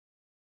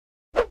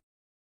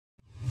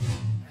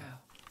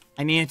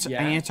I need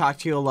to talk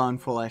to you alone,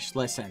 foolish.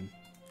 Listen.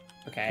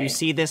 Okay. You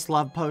see this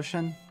love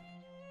potion?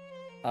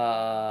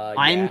 Yeah.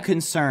 I'm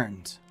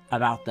concerned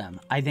about them.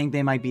 I think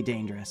they might be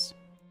dangerous.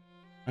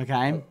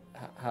 Okay?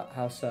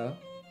 How so?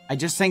 I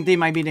just think they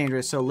might be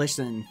dangerous, so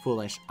listen,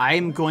 foolish. I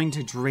am going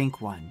to drink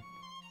one.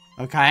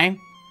 Okay?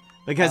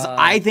 Because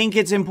I think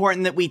it's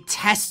important that we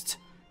test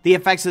the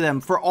effects of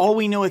them. For all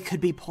we know, it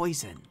could be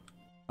poison.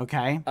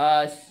 Okay?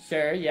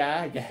 Sure,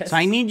 yeah, I guess. So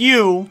I need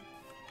you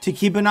to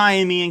keep an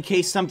eye on me in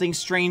case something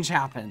strange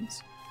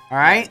happens.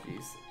 Alright?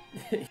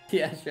 Oh,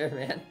 yeah, sure,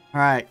 man.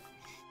 Alright.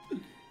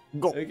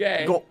 Go.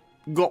 Okay. Go.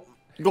 Go.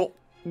 Go.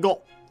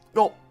 Go.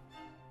 Go.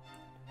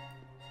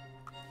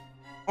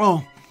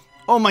 Oh.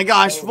 Oh my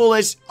gosh,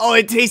 foolish. Oh,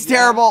 it tastes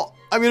terrible.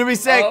 I'm gonna be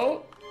sick.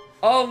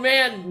 Oh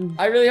man.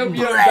 I really hope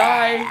you don't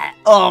die.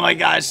 Oh my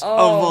gosh.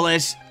 Oh,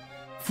 foolish.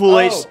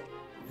 Foolish.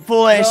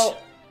 Foolish. No.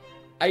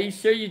 Are you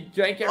sure you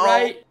drank it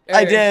right?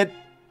 I did.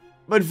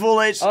 But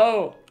foolish.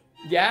 Oh.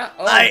 Yeah?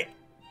 Oh.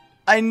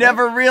 I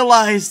never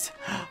realized.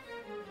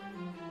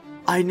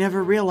 I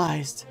never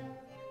realized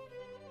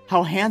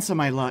how handsome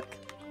I look.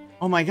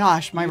 Oh my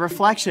gosh, my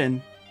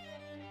reflection.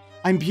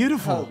 I'm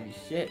beautiful. Holy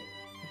shit.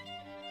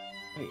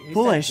 Wait, who's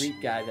Foolish. that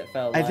Greek guy that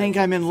fell I think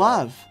I'm in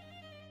love.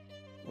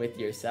 With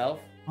yourself?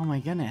 Oh my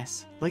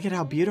goodness. Look at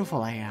how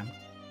beautiful I am.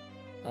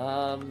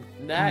 Yeah,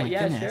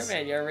 goodness. sure,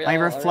 man. You're a real, My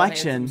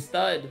reflection. a real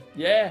stud.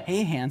 Yeah.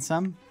 Hey,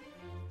 handsome.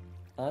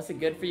 Honestly,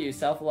 good for you.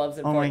 Self-love's Oh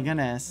important. my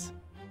goodness.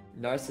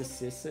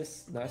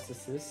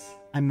 Narcissist.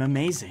 I'm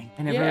amazing.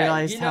 I never Yeah,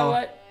 realized you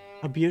know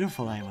how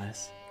beautiful I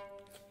was.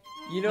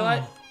 You know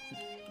what?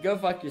 Go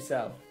fuck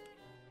yourself.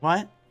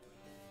 What?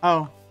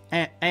 Oh,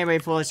 anyway,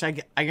 foolish. I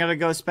gotta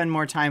go spend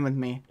more time with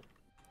me.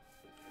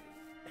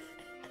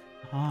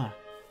 Huh.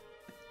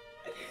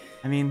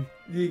 I mean...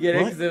 You get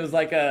it? Because it was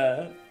like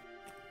a...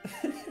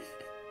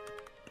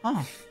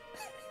 Oh.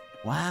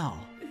 Wow.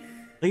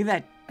 Look at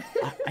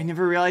that. I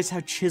never realized how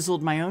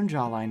chiseled my own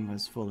jawline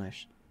was,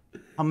 foolish.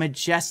 How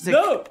majestic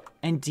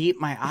and deep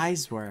my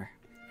eyes were.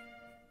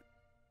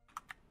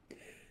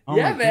 Oh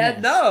yeah, my man.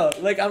 goodness. No.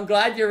 Like, I'm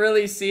glad you're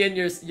really seeing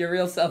your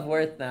real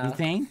self-worth now. You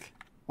think?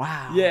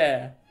 Wow.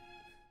 Yeah.